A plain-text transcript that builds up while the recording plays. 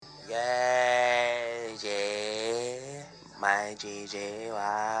My GG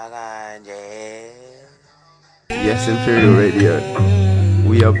Waganje. Yes, Imperial Radio.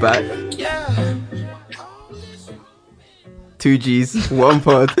 We are back. 2 G's, 1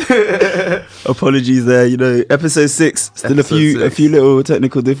 pod. Apologies there, episode 6. Still Episode a few little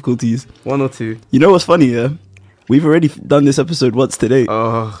technical difficulties. 1 or 2. You know what's funny, yeah? We've already done this episode once today.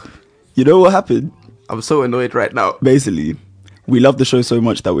 Oh, You know what happened? I'm so annoyed right now. Basically, we love the show so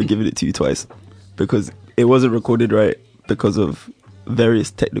much that we're giving it to you twice. Because it wasn't recorded right because of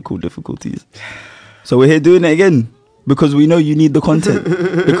various technical difficulties. So we're here doing it again. Because we know you need the content.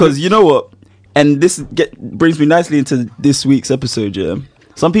 Because you know what? And this brings me nicely into this week's episode, yeah.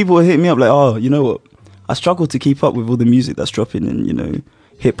 Some people will hit me up like, oh, you know what? I struggle to keep up with all the music that's dropping in,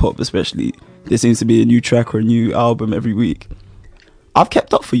 hip-hop especially. There seems to be a new track or a new album every week. I've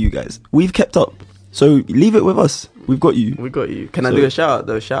kept up for you guys. We've kept up. So leave it with us. We've got you. We got you. Can I do a shout out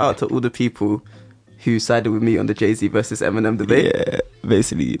though? Shout out to all the people who sided with me on the Jay-Z versus Eminem debate. Yeah,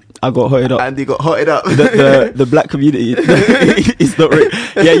 basically. I got hotted up. Andy got hotted up. The black community is not right.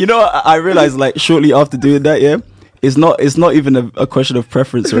 Yeah, I realized like shortly after doing that, yeah, it's not even a question of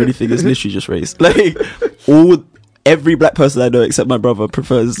preference or anything. It's literally just race. Like every black person I know except my brother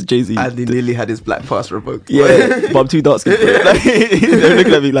prefers Jay-Z. Andy nearly had his black pass revoked. Yeah, but I'm too dark skinned for it. Like, they're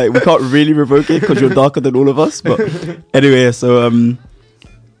looking at me like, we can't really revoke it because you're darker than all of us. But anyway, so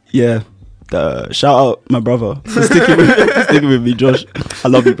yeah. Shout out my brother for sticking with me, Josh. I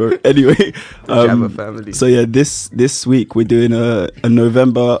love you, bro. Anyway, family. So yeah, this week we're doing a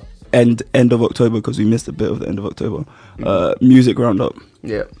November end of October because we missed a bit of the end of October music roundup.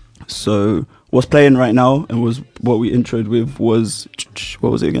 Yeah. So what's playing right now and was what we introed with was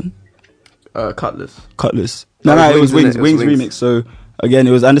what was it again? Cutlass. No, it was Wings. Wings. Remix. So again,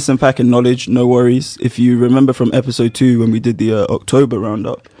 it was Anderson .Paak and Knowledge. No worries. If you remember from episode 2 when we did the October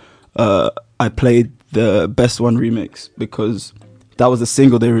roundup. I played the Best One remix because that was a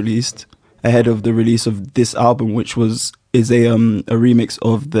single they released ahead of the release of this album, which is a remix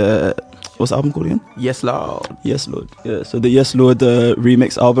of what's the album called again? Yes Lord. Yes Lord. Yeah, so the Yes Lord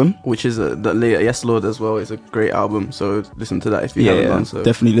remix album, which is the later Yes Lord as well, is a great album. So listen to that if you haven't done so.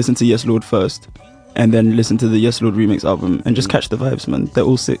 Definitely listen to Yes Lord first, and then listen to the Yes Lord remix album, and just catch the vibes, man. They're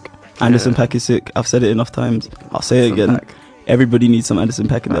all sick. Anderson .Paak is sick. I've said it enough times. I'll say it again. Everybody needs some Anderson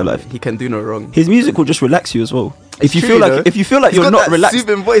 .Paak in their life. He can do no wrong. His music will just relax you as well. If you true, feel though. like you're not relaxed,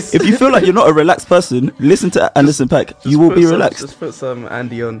 voice. if you feel like you're not a relaxed person, listen to Anderson .Paak. You will be relaxed. Just put some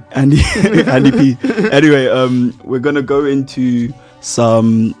Andy on. Andy P. Anyway, we're gonna go into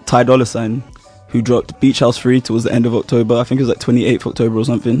some Ty Dolla $ign, who dropped Beach House Free towards the end of October. I think it was like 28th October or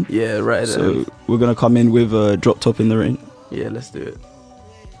something. Yeah, right. So we're gonna come in with Drop Top in the Rain. Yeah, let's do it.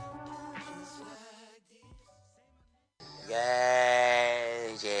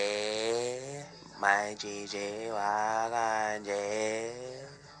 My GG Waganje.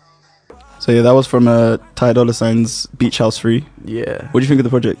 So yeah, that was from Ty Dolla $ign's Beach House Free. Yeah. What do you think of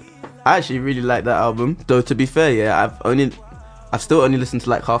the project? I actually really like that album. Though to be fair, yeah, I've still only listened to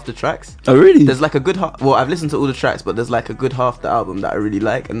like half the tracks. Oh really? There's like a good half. Well, I've listened to all the tracks, but there's like a good half the album that I really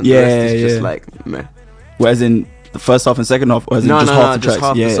like, and the rest is just like meh. Whereas in the first half and second half, or as in half the tracks?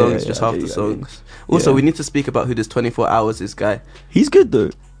 Half the songs, just half okay, the songs. Also, we need to speak about who this 24 Hours is guy. He's good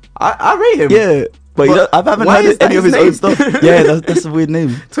though. I rate him. Yeah, but I haven't heard any of his own stuff. Yeah, that's a weird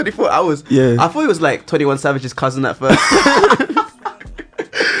name. 24 Hours. Yeah, I thought he was like 21 Savage's cousin at first.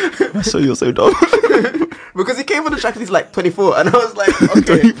 So you're so dumb. Because he came on the track and he's like 24, and I was like,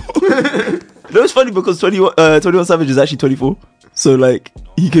 okay. 24. No, it's funny because 21 Savage is actually 24. So like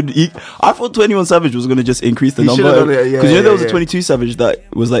I thought 21 Savage was gonna just increase the number because there was a 22 Savage that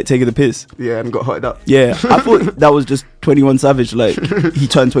was like taking the piss. Yeah, and got hotted up. Yeah, I thought that was just 21 Savage, like he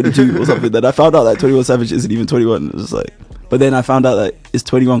turned 22 or something. Then I found out that 21 Savage isn't even 21. It was like, but then I found out that it's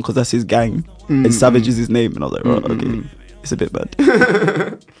 21 because that's his gang and Savage is his name, and I was like, right, okay, it's a bit bad.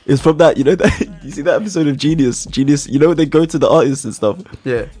 It's from that, that you see that episode of Genius, they go to the artists and stuff.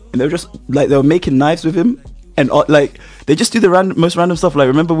 Yeah, and they were just like they were making knives with him. And like they just do the most random stuff. Like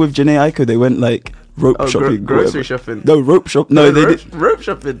remember with Janae Aiko, they went like rope shopping, grocery shopping. No, rope shop. No, they did rope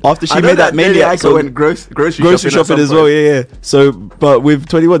shopping after she made that Maniac song. Went grocery shopping as well. Yeah. So, but with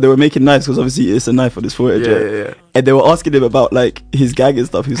 21, they were making knives because obviously it's a knife on his forehead. Yeah. And they were asking him about like his gang and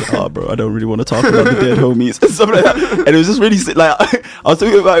stuff. He was like, bro, I don't really want to talk about the dead homies and stuff like that. And it was just really like I was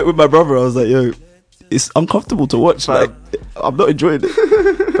talking about it with my brother. I was like, yo, it's uncomfortable to watch. Like I'm not enjoying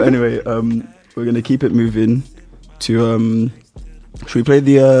it. But anyway, we're gonna keep it moving to should we play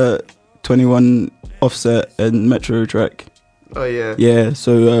the 21 Offset and Metro track? Oh yeah. Yeah,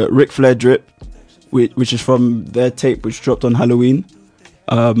 so Ric Flair Drip, which is from their tape which dropped on Halloween,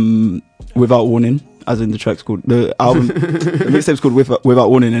 Without Warning. as in the track's called the album. The mixtape's called Without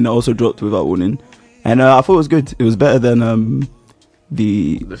Warning, and it also dropped Without Warning. And I thought it was good. It was better than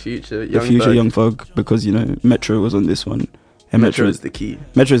the Future Young Thug, because you know Metro was on this one, and Metro is the key.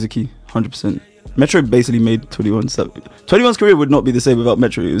 Metro is the key, 100%. Metro basically made 21's 21's career would not be the same without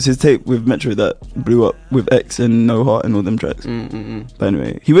Metro. It was his tape with Metro that blew up with X and No Heart and all them tracks. But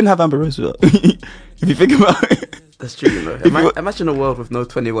anyway, he wouldn't have Amber Rose without. If you think about it. That's true, you know. Imagine a world with no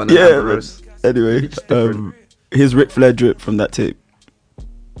 21 and Yeah, Amber Rose. Anyway, his Ric Flair drip from that tape.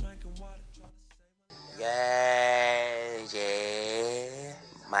 Yeah,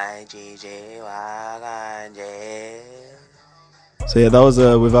 my GJ wagan, So yeah, that was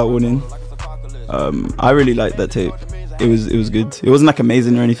Without Warning. I really liked that tape. It was good. It wasn't like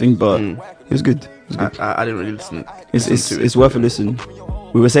amazing or anything, but it was good. It was good. I didn't really listen. It's worth a listen.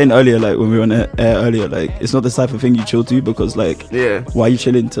 We were saying earlier, like when we were on air earlier, like it's not the type of thing you chill to, because like why are you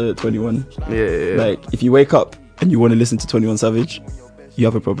chilling to 21? Yeah. Like if you wake up and you want to listen to 21 Savage, you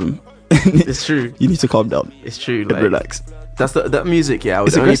have a problem. It's true. You need to calm down. It's true. And like, relax. That's that music. Yeah, I would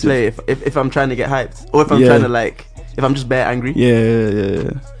It's only aggressive. play if I'm trying to get hyped, or if I'm trying to like, if I'm just bare angry.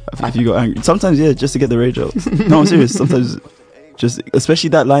 Yeah. If you got angry, sometimes just to get the rage out. No, I'm serious. Sometimes, just especially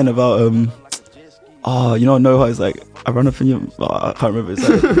that line about you know, No Heart is like, I run up in your, I can't remember. It's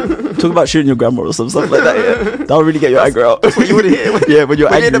like talk about shooting your grandma or some stuff like that. Yeah, that'll really get your anger out. That's what you want to hear. Yeah, when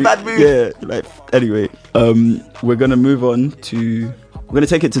you're angry. in a bad mood. Yeah, like anyway, we're gonna move on to. We're gonna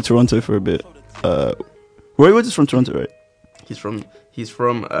take it to Toronto for a bit. Roy Woods is from Toronto, right? He's from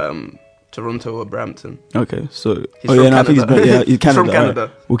Toronto or Brampton. Okay, so He's from I think he's Canada. he's Canada. From Canada.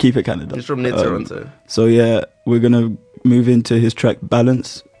 Right. We'll keep it Canada. He's from near Toronto. So yeah, we're gonna move into his track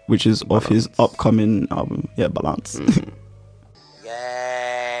Balance, which is off his upcoming album. Yeah, Balance.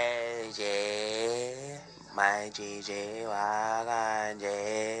 my GJ wagan,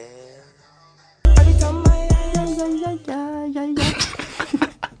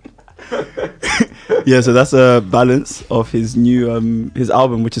 Yeah, so that's a Balance of his new his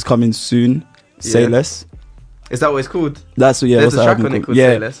album, which is coming soon. Say Less. Is that what it's called? That's There's what's a track on it called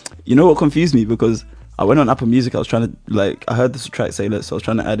Say Less. You know what confused me, because I went on Apple Music. I was trying to I heard this track Say Less, so I was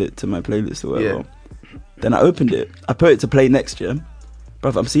trying to add it to my playlist or whatever. Yeah. Then I opened it. I put it to play next year.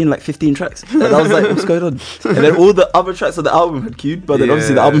 Bruv, I'm seeing like 15 tracks. And I was like, what's going on? And then all the other tracks of the album had queued, but then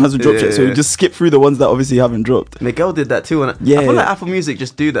obviously the album hasn't dropped yet. So we just skip through the ones that obviously haven't dropped. Miguel did that too. And I feel like Apple Music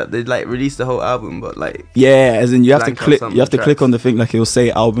just do that. They like release the whole album, but like as in you have to click. You have to click tracks. on the thing, like it'll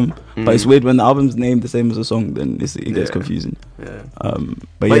say album, but it's weird when the album's named the same as the song. Then it gets confusing. Yeah.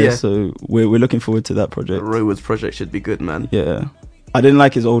 But so we're looking forward to that project. Roy Woods project should be good, man. Yeah. I didn't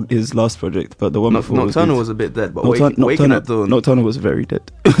like his last project, but the one before Nocturnal was a bit dead, but Nocturnal, Waking at Dawn. Nocturnal was very dead.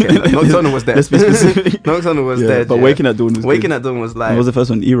 Nocturnal was dead. Let's be specific. Nocturnal was dead. But Waking at Dawn was Waking good. at Dawn was like. What was the first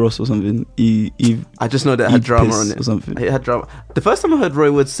one? Eros or something? I just know that it had drama on it. Or something. It had drama. The first time I heard Roy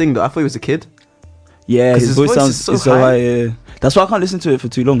Woods sing, though, I thought he was a kid. Yeah, his voice sounds is so high. Yeah. That's why I can't listen to it for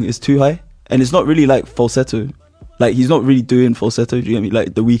too long. It's too high, and it's not really like falsetto. Like he's not really doing falsetto. Do you get me?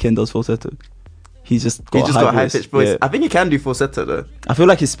 Like The Weeknd does falsetto. He's just got a high pitched voice. Yeah. I think he can do falsetto though. I feel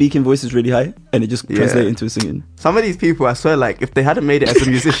like his speaking voice is really high, and it just translates into his singing. Some of these people, I swear, like if they hadn't made it as a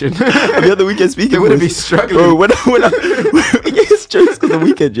musician, have you had The Weeknd speaking? They wouldn't be struggling. Bro, when it's jokes because The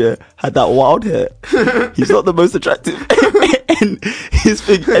Weeknd had that wild hair. He's not the most attractive, and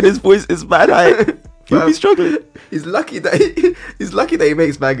his voice is mad high. He'll be struggling. He's lucky that he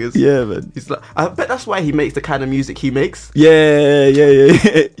makes bangers. Yeah, man. I bet that's why he makes the kind of music he makes. Yeah.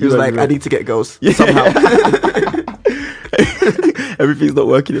 He was like, I need to get girls somehow. Everything's not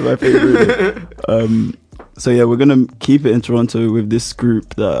working in my favor. So yeah, we're gonna keep it in Toronto with this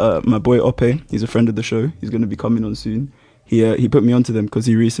group that my boy Ope, he's a friend of the show. He's gonna be coming on soon. He put me onto them because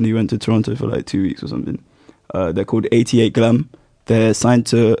he recently went to Toronto for like 2 weeks or something. They're called 88 Glam. They're signed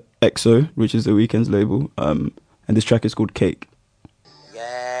to EXO, which is The Weeknd's label, and this track is called Cake.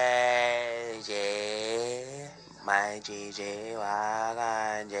 my GJ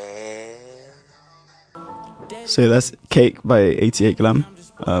wagan, So that's Cake by 88 Glam.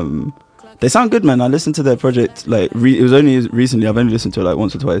 They sound good, man. I listened to their project like it was only recently. I've only listened to it like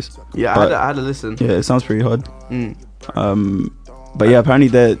once or twice. Yeah, I had a listen. Yeah, it sounds pretty hard. But yeah, apparently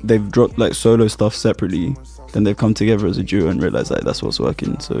they've dropped like solo stuff separately. Then they've come together as a duo and realized like that's what's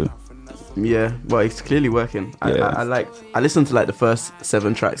working. So yeah, well, it's clearly working. I listened to like the first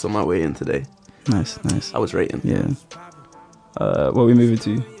 7 tracks on my way in today. Nice. I was rating. Yeah. What are we moving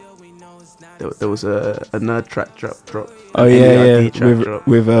to? There was a nerd track drop. Oh yeah.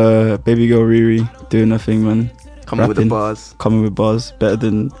 With Baby Girl Riri doing nothing, man. Coming with the bars. Coming with bars. Better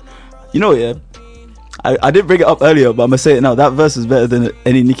than, you know. Yeah. I didn't bring it up earlier, but I'm gonna say it now. That verse is better than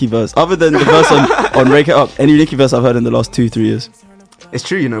any Nicki verse, other than the verse on Rake It Up. Any Nicki verse I've heard in the last 2-3 years. It's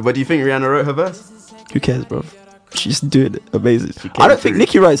true, you know. But do you think Rihanna wrote her verse? Who cares, bro? She's doing it amazing. came I don't think through.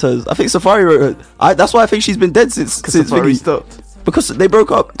 Nicki writes hers. I think Safari wrote her. That's why I think she's been dead since Safari Biggie stopped. because they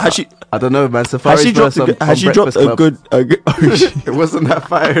broke up. Has she? I don't know, man. Has Safari's she dropped? verse Has she dropped a good? Oh, shit. It wasn't that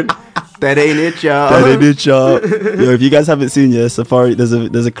fire. That ain't it, y'all. Yeah, they did, y'all. Yo, if you guys haven't seen Safari, there's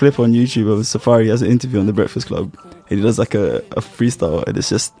a clip on YouTube of Safari has an interview on the Breakfast Club. And he does like a freestyle, and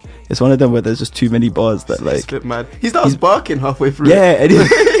it's one of them where there's just too many bars that like. Slip, man. He starts barking halfway through. Yeah, and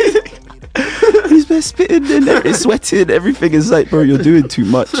he's been spitting and he's sweating. Everything is like, bro, you're doing too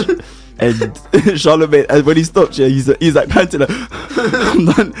much. And Charlamagne, and when he stopped, yeah, he's like panting like, I'm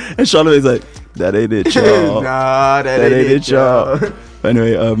done. And Charlamagne's like, that ain't it, y'all. Nah, that ain't it, y'all.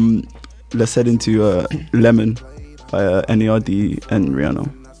 Anyway, let's head into Lemon by NERD and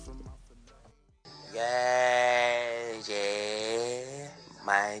Rihanna. Yeah, yeah,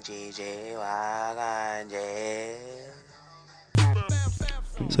 my GG wagon, yeah.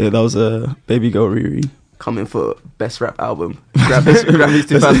 So that was Baby Girl Riri. Coming for best rap album. Grammys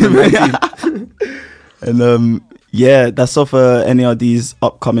 2019. And yeah, that's off NERD's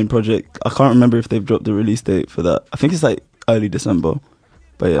upcoming project. I can't remember if they've dropped the release date for that. I think it's like early December.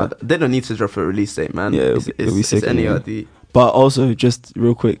 But yeah, They don't need to drop a release date, man. Yeah, it'll be sick anyway. NERD. But also, just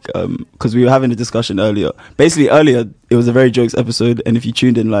real quick, because we were having a discussion earlier. Basically, earlier, it was a very jokes episode, and if you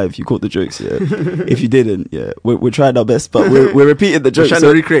tuned in live, you caught the jokes, yeah. If you didn't, yeah, we're trying our best, but we're repeating the We're jokes. trying so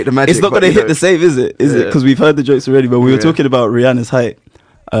to recreate the magic. it's not going to hit the same, is it? Is it? Because we've heard the jokes already, but we were talking about Rihanna's height,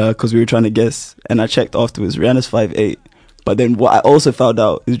 because we were trying to guess, and I checked afterwards. Rihanna's 5'8", but then what I also found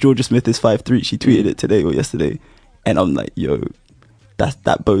out is Georgia Smith is 5'3". She tweeted it today or yesterday, and I'm like, yo,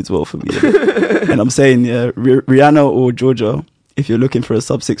 that bodes well for me. And I'm saying, yeah, Rihanna or Georgia, if you're looking for a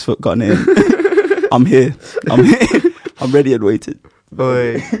sub 6 foot Ghanaian, I'm here. I'm ready and waiting.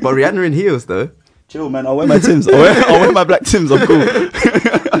 Boy. But Rihanna in heels, though. Chill, man. I'll wear my Tims. I'll wear my black Tims. I'm cool.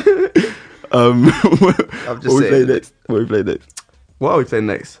 I'm What just we saying. play next? What we play next? What are we playing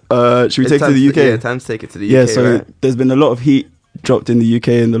next? Should we It's take to time the UK? Yeah, time to take it to the UK. Yeah, so right? there's been a lot of heat dropped in the UK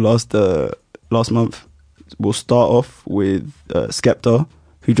in the last month. We'll start off with Skepta,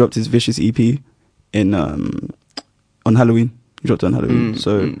 who dropped his Vicious EP in on Halloween. He dropped it on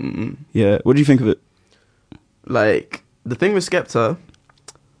Halloween. Yeah, what do you think of it? Like, the thing with Skepta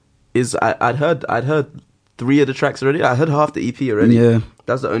is I'd heard 3 of the tracks already. I heard half the EP already. Yeah,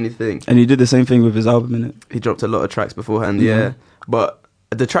 That's the only thing. and he did the same thing with his album, innit? He dropped a lot of tracks beforehand, Yeah. yeah. But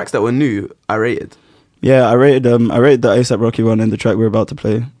the tracks that were new, I rated. Yeah, I rated the ASAP Rocky one and the track we're about to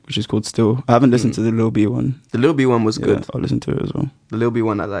play, which is called Still. I haven't listened to the Lil B one. The Lil B one was Yeah, good. I'll listen to it as well. The Lil B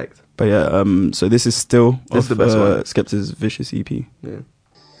one I liked. But yeah, so this is Still This is off the best one. Skepta's Vicious EP. Yeah.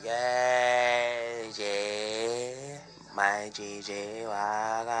 Yeah, yeah, my GG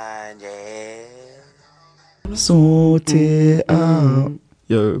wagon, yeah. Sort it out.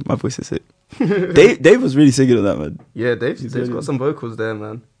 Yo, my voice is sick. Dave was really singing on that, man. Yeah, Dave's really- got some vocals there,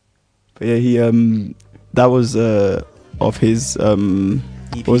 man. But yeah, he that was of his EP.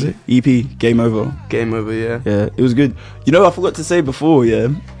 what was it? EP, Game Over. Game Over, yeah. Yeah, it was good. You know, I forgot to say before, yeah.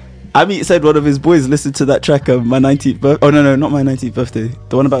 Amit said one of his boys listened to that track of my 19th birthday. Oh, no, not my 19th birthday.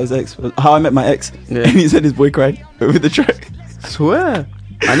 The one about his ex. How I Met My Ex. Yeah. And he said his boy cried over the track. Swear.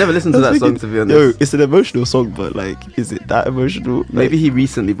 I never listened to I was that song, thinking, to be honest. Yo, it's an emotional song, but like, is it that emotional? Like, Maybe he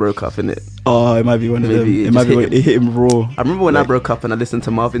recently broke up, innit? Oh, it might be one of them. Maybe it It might just be hit it hit him raw. I remember when I Like- broke up and I listened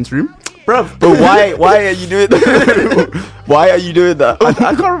to Marvin's Room. Bruv. But why are you doing that? Why are you doing that? I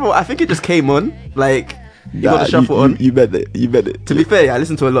can't remember. I think it just came on. Like, you got Nah, the shuffle on. You meant it. You meant it. To be fair, I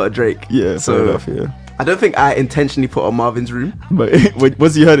listened to a lot of Drake. Yeah, so fair enough, yeah. I don't think I intentionally put on Marvin's Room. But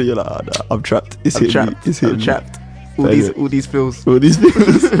once you heard it, you're like, oh, nah, I'm trapped. It's I'm hitting me. trapped. It's I'm hitting me. trapped. Fair enough. All these feels. All these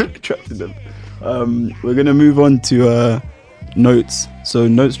people trapped in them. We're gonna move on to Notes. So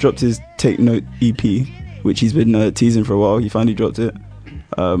Notes dropped his Take Note EP, which he's been teasing for a while. He finally dropped it.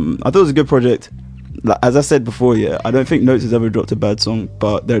 I thought it was a good project. Like, as I said before, yeah, I don't think Notes has ever dropped a bad song,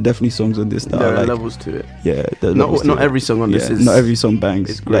 but there are definitely songs on this that There are are like, levels to it. yeah, there are levels to Not it. every song on this Yeah, is. not every song bangs.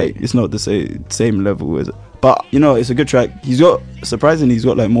 it's great. Like, it's not the same level as it. But you know, it's a good track. He's got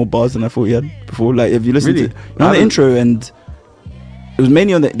like more bars than I thought he had before. Like if you listen Really? to the intro, and it was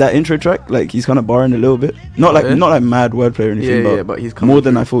mainly on that intro track. Like he's kind of barring a little bit, not like mad wordplay or anything, Yeah, but, but he's coming more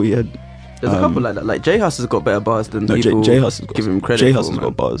than through. I thought he had. There's a couple like that. Like J Hus has got better bars than No, people J Hus has got give him credit J for. Hus has man.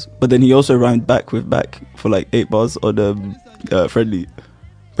 got bars, but then he also rhymed back with back for like 8 bars on Friendly.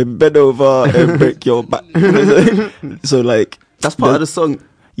 Bend over and break your back. So like That's part of the song.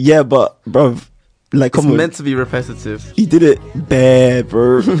 yeah, but bruv, Like, It's come on. meant to be repetitive. He did it bare,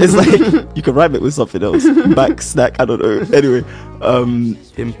 bro. It's like you can rhyme it with something else. Back, snack, I don't know. Anyway,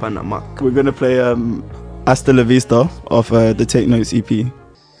 Him Panamak. we're gonna play Hasta La Vista off the Take Notes EP. Yeah,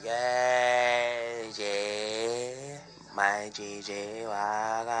 my GG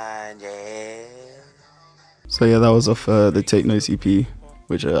wagon, yeah. So yeah, that was off the Take Notes EP,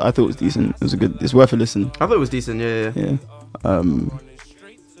 which I thought was decent. It was it's worth a listen. I thought it was decent. Yeah. Yeah.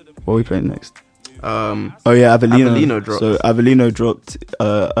 What are we playing next? Oh yeah, Avellino. Avellino dropped. So Avellino dropped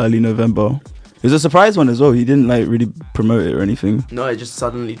early November. It was a surprise one as well. He didn't like really promote it or anything. No, it just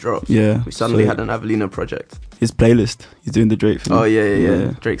suddenly dropped. Yeah. We suddenly so had an Avellino project. his playlist. He's doing the Drake thing. Oh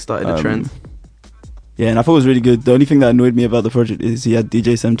yeah. Drake started a trend. Yeah, and I thought it was really good. The only thing that annoyed me about the project is he had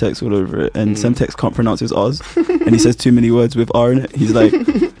DJ Semtex all over it, and Semtex can't pronounce his R's, and he says too many words with R in it. He's like,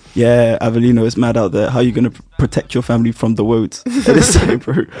 yeah, Avellino, it's mad out there. How are you going to protect your family from the woads? And it's like,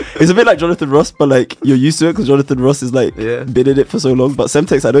 bro, it's a bit like Jonathan Ross, but like, you're used to it because Jonathan Ross is like, been in it for so long. But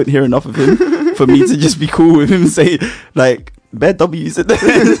Semtex, I don't hear enough of him for me to just be cool with him and say, like, bare W's in there.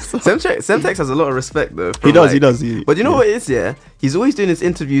 Semtex has a lot of respect though. He does. But you know what it is, yeah? He's always doing his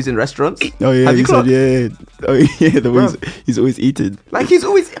interviews in restaurants. Oh yeah, Have you clocked? yeah. Oh yeah, the way he's always eating. Like he's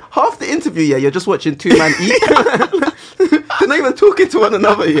always half the interview, yeah. You're just watching two man eat. They're not even talking to one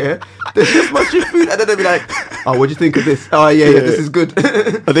another, yeah. They're just watching food, and then they'll be like, "Oh, what do you think of this? Oh yeah, this is good."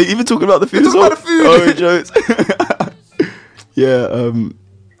 Are they even talking about the food? They're talking about the food. Oh, jokes. Yeah.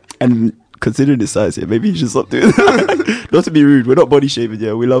 And considering his size here, maybe he should stop doing that. Not to be rude, we're not body shaming,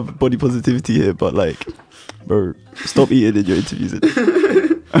 yeah. We love body positivity here, but like, bro, stop eating in your interviews.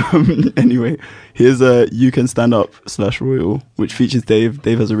 Anyway, here's You Can Stand Up /Royal, which features Dave.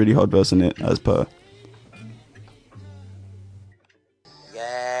 Dave has a really hard verse in it, as per.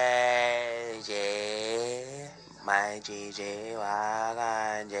 Yeah, my GG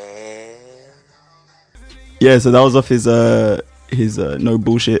wagon, yeah. Yeah, so that was off his No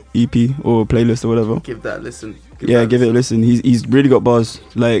Bullshit EP or playlist or whatever. Give that a listen. Give it a listen. He's really got bars.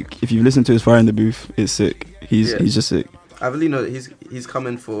 Like, if you've listened to his Fire in the Booth, it's sick. He's just sick. Avellino, he's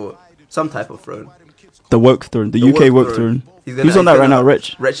coming for some type of throne. The woke throne, the UK woke throne. Who's on that right now?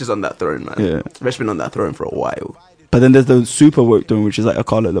 Wretch. Wretch is on that throne, man. Yeah, Wretch been on that throne for a while. But then there's the super woke throne, which is like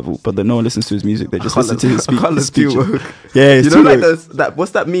Akala level. But then no one listens to his music. They just listen to his speech. Yeah, it's you know, like that.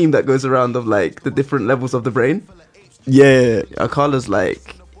 What's that meme that goes around of like the different levels of the brain? Yeah, Akala's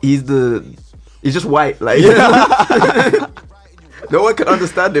like he's just white. Like no one can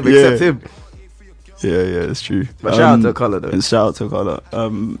understand him except him. Yeah, that's true. But shout out to Akala though. And shout out to Akala.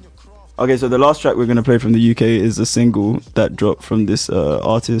 Okay, so the last track we're gonna play from the UK is a single that dropped from this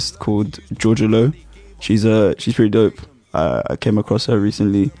artist called Georgia Lowe. She's pretty dope. I came across her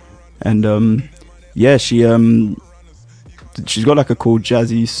recently, and she's got like a cool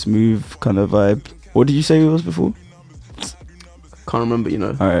jazzy, smooth kind of vibe. What did you say it was before? Can't remember, you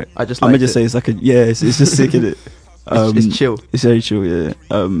know. All right, I'm gonna just say it's like it's just sick in it. It's chill. It's very chill, yeah.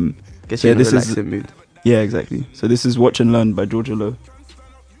 Guess you're in a relaxing mood. Yeah, exactly. So this is Watch and Learn by Georgia Lowe.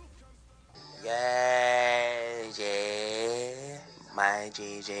 My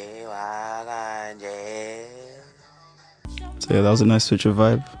GG wagon, yeah. So yeah, that was a nice switch of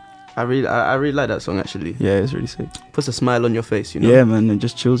vibe. I really like that song actually. Yeah, it's really sick. Puts a smile on your face, you know. Yeah, man, it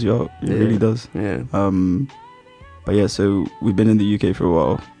just chills you out. It really does. Yeah. But yeah, so we've been in the UK for a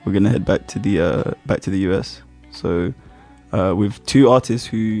while. We're gonna head back to the US. So with two artists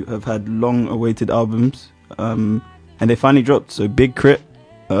who have had long-awaited albums, and they finally dropped. So Big Crit,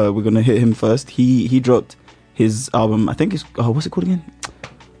 we're gonna hit him first. He dropped his album. I think it's what's it called again?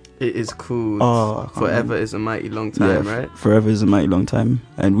 It is called Forever Is a Mighty Long Time, right? Forever Is a Mighty Long Time,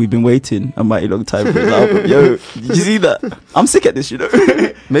 and we've been waiting a mighty long time for his album. Yo, did you see that? I'm sick at this, you know.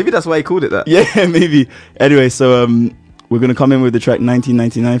 Maybe that's why he called it that. Yeah, maybe. Anyway, so we're gonna come in with the track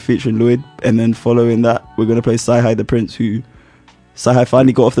 1999 featuring Lloyd, and then following that, we're gonna play Sci-Hi the Prince, who Sci-Hi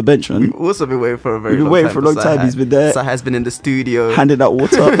finally got off the bench, man. We've also been waiting for a very long time. We've been waiting for a long time. He's been there. Sci-Hi's been in the studio, handing out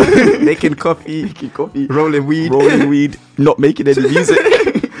water, making coffee, rolling weed, not making any music.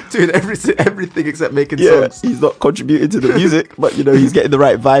 Doing everything except making songs. He's not contributing to the music, but you know, he's getting the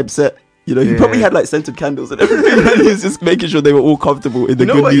right vibe set. You know, he probably had like scented candles and everything, and he's just making sure they were all comfortable in the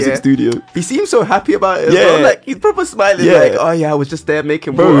good music studio. He seems so happy about it. Yeah, like he's proper smiling. Yeah. Like, oh yeah, I was just there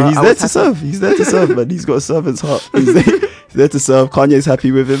making. Bro, he's there to serve. He's there to serve, man. He's got a servant's heart. He's there to serve. Kanye's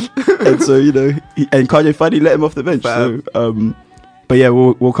happy with him, and so you know, and Kanye finally let him off the bench. So, but yeah,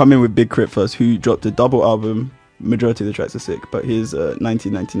 we'll come in with Big Crit first, who dropped a double album. Majority of the tracks are sick, but here's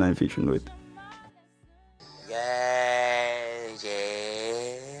 1999 featuring Lloyd.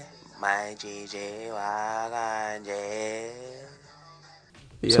 My GG wagon, yeah.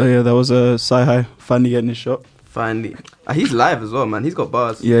 Yeah. So yeah, that was a Sci-Hi finally getting his shot. Finally, he's live as well, man. He's got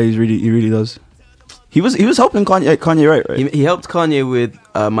bars. Yeah, he really does. He was helping Kanye right? He helped Kanye with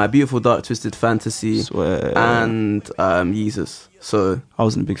My Beautiful Dark Twisted Fantasy Swear. and Yeezus. So I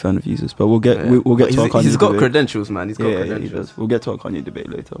wasn't a big fan of Jesus, but we'll get to our Kanye he's got debate. credentials, man. He's got He credentials. does. We'll get to our Kanye debate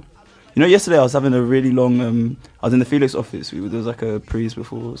later. You know, yesterday I was having a really long. I was in the Felix office. There was like a priest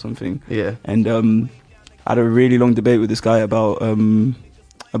before or something. Yeah. And I had a really long debate with this guy about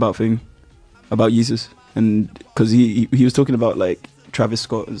Jesus, and because he was talking about like Travis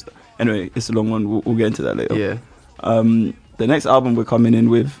Scott and stuff. Anyway, it's a long one. We'll get into that later. Yeah. The next album we're coming in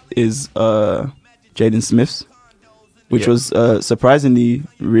with is Jaden Smith's, which was surprisingly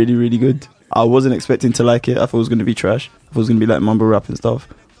really good. I wasn't expecting to like it. I thought it was going to be trash. I thought it was going to be like mumble rap and stuff,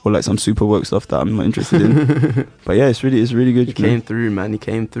 or like some super woke stuff that I'm not interested in. But yeah, it's really good. He came through, man. He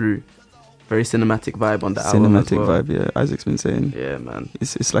came through. Very cinematic vibe on the album. Cinematic as well. vibe, yeah. Isaac's been saying. Yeah, man.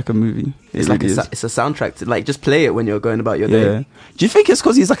 It's like a movie. It's like it's a soundtrack to like just play it when you're going about your day. Do you think it's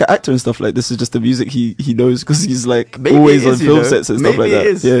because he's like an actor and stuff? Like this is just the music he knows because he's like Maybe always it on is, film sets and stuff like Maybe that. it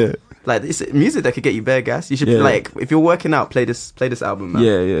is. Yeah. Like it's music that could get you bare gas. You should like if you're working out, play this album, man.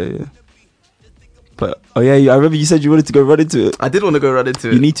 Yeah. But I remember you said you wanted to go run into it. I did want to go run into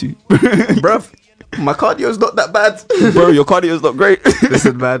it. You need to, bruv. My cardio's not that bad, bro. Your cardio's not great.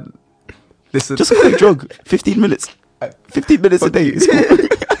 Listen, man. Listen, just a quick jog, 15 minutes. 15 minutes a day. It's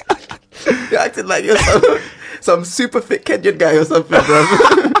cool. You're acting like you're some super fit Kenyan guy or something,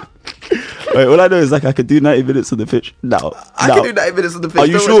 bruv. Wait, all I know is like I could do 90 minutes on the pitch now. I can do 90 minutes on the pitch. Are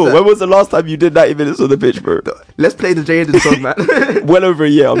you sure? When was the last time you did 90 minutes on the pitch, bro? Let's play the Jaden song, man. Well over a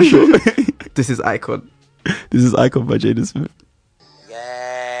year, I'm sure. This is Icon. This is Icon by Jaden Smith.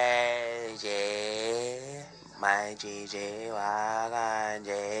 My GG wagon,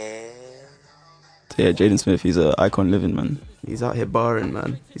 So yeah, Jaden Smith, he's an icon living, man. He's out here barring,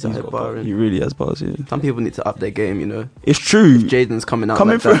 man. He's out here barring. He really has bars, yeah. Some people need to up their game, you know. It's true. Jaden's coming out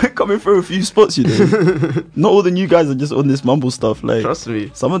coming like through a few spots, you know. Not all the new guys are just on this mumble stuff. Like, trust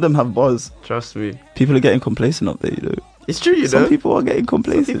me. Some of them have bars. Trust me. People are getting complacent up there, you know. It's true, you know. Some people are getting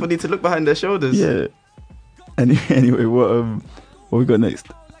complacent. Some people need to look behind their shoulders. Yeah. Anyway, what we got next?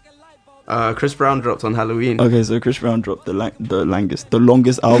 Chris Brown dropped on Halloween. Okay, so Chris Brown dropped the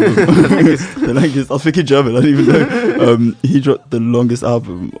longest album. The longest. I was thinking German. I didn't even know. He dropped the longest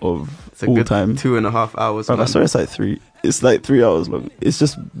album of all time. 2.5 hours. I swear it's like 3. It's like 3 hours long. It's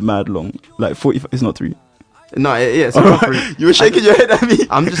just mad long. Like 45. It's not 3. No, yeah, it's not 3. You were shaking your head at me.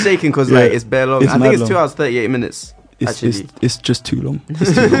 I'm just shaking because like it's bare long. I think it's 2 hours 38 minutes. It's just too long.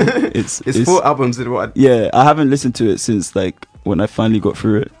 It's too long. It's 4 albums in one. Yeah, I haven't listened to it since like when I finally got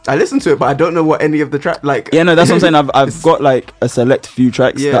through it. I listened to it, but I don't know what any of the track like. Yeah, no, that's what I'm saying. I've got like a select few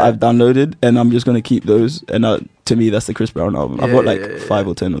tracks that I've downloaded, and I'm just gonna keep those. And to me, that's the Chris Brown album. I've got like 5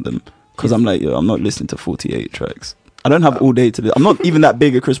 or 10 of them because I'm like, I'm not listening to 48 tracks. I don't have all day to listen. I'm not even that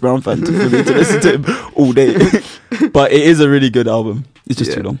big a Chris Brown fan for me to listen to him all day. But it is a really good album. It's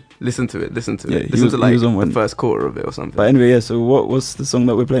just too long. Listen to it. Listen to Yeah, it. Listen to like on the first quarter of it or something. But anyway, so what's the song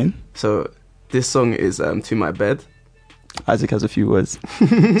that we're playing? So this song is To My Bed. Isaac has a few words.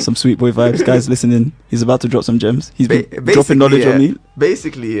 Some sweet boy vibes. Guys, listening. He's about to drop some gems. He's been dropping knowledge on me.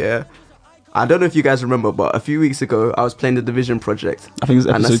 Basically, yeah. I don't know if you guys remember, but a few weeks ago, I was playing the Division Project. I think it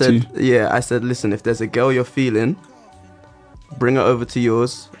was episode 2. Yeah, I said, listen, if there's a girl you're feeling, bring her over to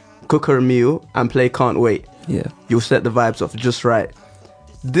yours, cook her a meal, and play Can't Wait. Yeah. You'll set the vibes off just right.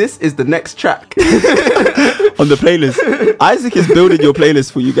 This is the next track. On the playlist. Isaac is building your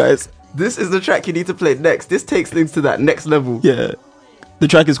playlist for you guys. This is the track you need to play next. This takes things to that next level. Yeah. The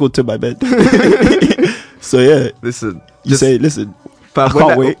track is called To My Bed. So yeah. Listen. You say, listen. I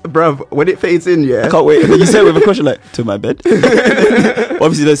can't wait. Bruv, when it fades in, yeah. I can't wait. And then you say it with a question like, to my bed.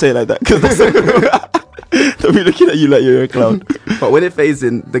 Obviously don't say it like that. Because they'll be looking at you like you're a clown. But when it fades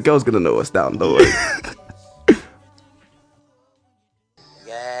in, the girl's going to know what's down. Don't worry.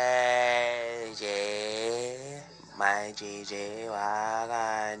 My GG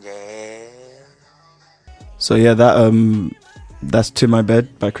wagon, So yeah, that's To My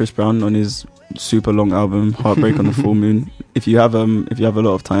Bed by Chris Brown on his super long album Heartbreak on the Full Moon. If you have a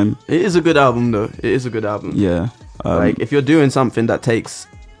lot of time, it is a good album though. It is a good album. Yeah. Like if you're doing something that takes,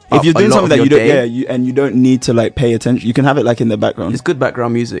 if you're doing something that you don't, and you don't need to like pay attention, you can have it like in the background. It's good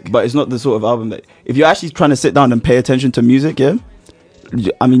background music, but it's not the sort of album that if you're actually trying to sit down and pay attention to music. Yeah,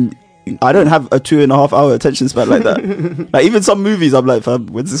 I mean, I don't have a 2.5 hour attention span like that. Like even some movies, I'm like, fam,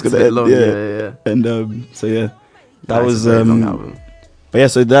 when's this gonna end? Long, yeah. And so yeah, that was a long album. But yeah,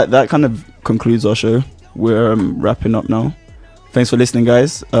 so that kind of concludes our show. We're wrapping up now. Thanks for listening,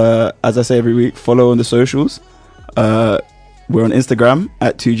 guys. As I say every week, follow on the socials. We're on Instagram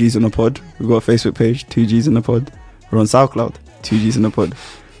at 2Gs in a pod. We've got a Facebook page, 2Gs in a pod. We're on SoundCloud, 2Gs in a pod.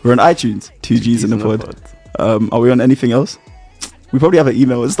 We're on iTunes, 2Gs in a pod. Are we on anything else? We probably have an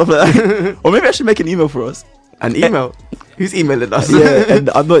email and stuff like that. Or maybe I should make an email for us. An email? Who's emailing us? Yeah, and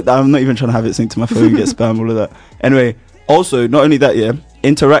I'm not even trying to have it synced to my phone and get spam, all of that. Anyway, also, not only that, yeah,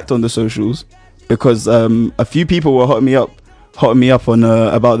 interact on the socials, because a few people were hotting me up on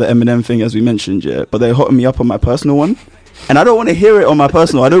about the Eminem thing, as we mentioned, yeah, but they're hotting me up on my personal one. And I don't want to hear it on my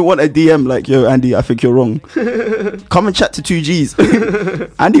personal. I don't want a DM like, yo, Andy, I think you're wrong. Come and chat to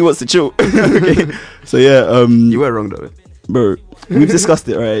 2Gs. Andy wants to chill. Okay. So yeah, you were wrong though, bro. We've discussed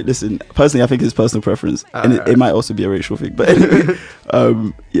it, right? Listen, personally, I think it's personal preference, and it might also be a racial thing. But anyway,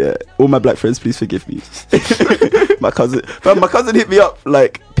 yeah, all my black friends, please forgive me. my cousin hit me up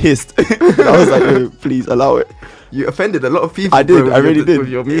like pissed. And I was like, oh, please allow it. You offended a lot of people. I did. Bro, I really did. With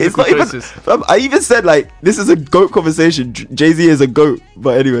your It's musical not choices. even. I even said like this is a goat conversation. Jay-Z is a goat.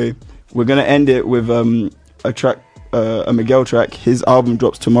 But anyway, we're gonna end it with a track, a Miguel track. His album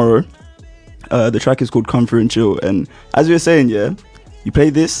drops tomorrow. The track is called Come Through and Chill. And as we were saying, yeah, you play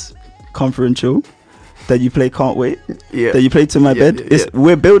this, Come Through and Chill. Then you play Can't Wait. Yeah. Then you play To My Bed. Yeah.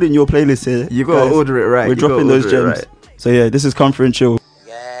 We're building your playlist here. You gotta guys. order it right. We're You gotta dropping those order it gems. right. So yeah, this is Come Through and Chill.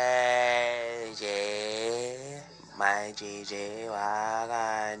 Yeah, my GJ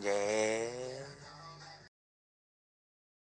Wagan, yeah.